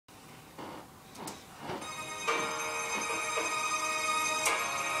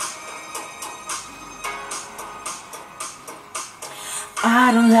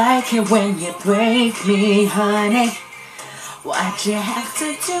I don't like it when you break me, honey. Why'd you have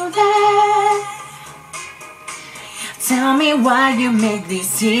to do that? Tell me why you make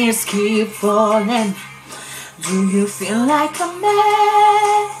these tears keep falling. Do you feel like a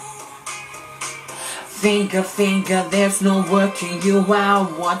man? Finger, there's no working you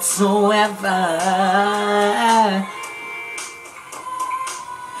out whatsoever.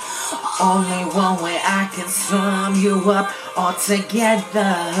 Only one way I can sum you up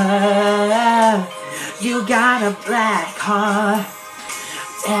altogether. You got a black heart.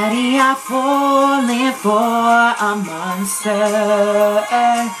 Daddy, I'm falling for a monster.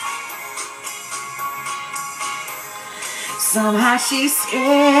 Somehow she's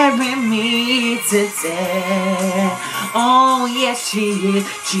scaring me to death. Oh yes she is.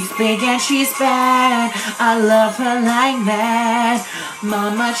 She's big and she's bad. I love her like that.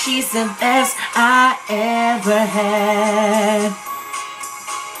 Mama, she's the best I ever had.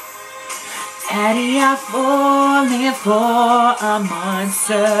 Daddy, I'm falling for a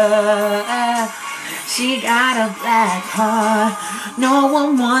monster. She got a black heart. No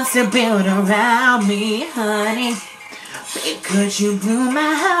one wants to build around me, honey. Could you blew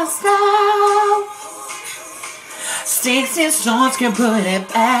my house down? Sticks and stones can put it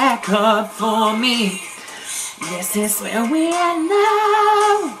back up for me. This is where we are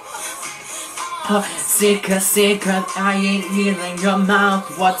now. Oh, sicker, I ain't feeling your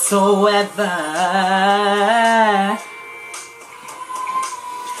mouth whatsoever.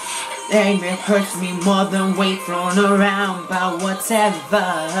 Baby, it hurts me more than weight thrown around by whatever.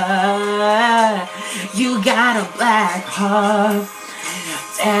 You got a black heart.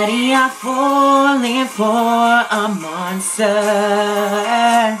 Daddy, I'm falling for a monster.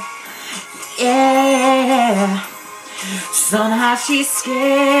 Yeah. Somehow she's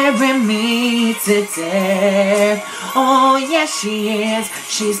scaring me to death. Oh yes she is.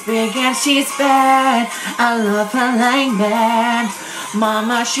 She's big and she's bad. I love her like that.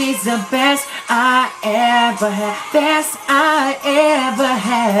 Mama, she's the best I ever had. Best I ever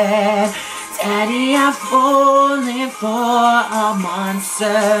had. Daddy, I'm falling for a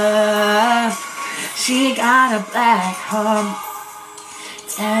monster. She got a black heart.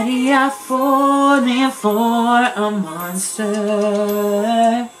 Daddy, I'm falling for a monster.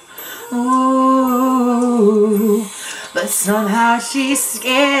 Ooh, but somehow she's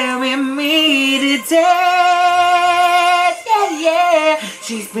scaring me to death. Yeah,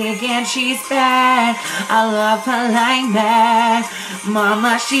 she's big and she's bad. I love her like that.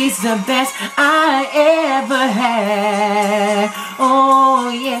 Mama, she's the best I ever had. Oh,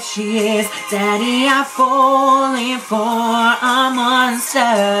 yes, she is. Daddy, I'm falling for a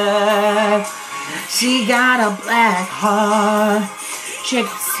monster. She got a black heart. She got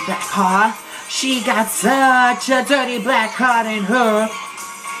a black heart. She got such a dirty black heart in her.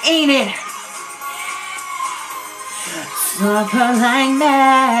 Ain't it? Love her like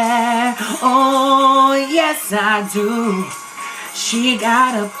that. Oh, yes, I do. She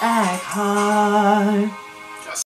got a black heart.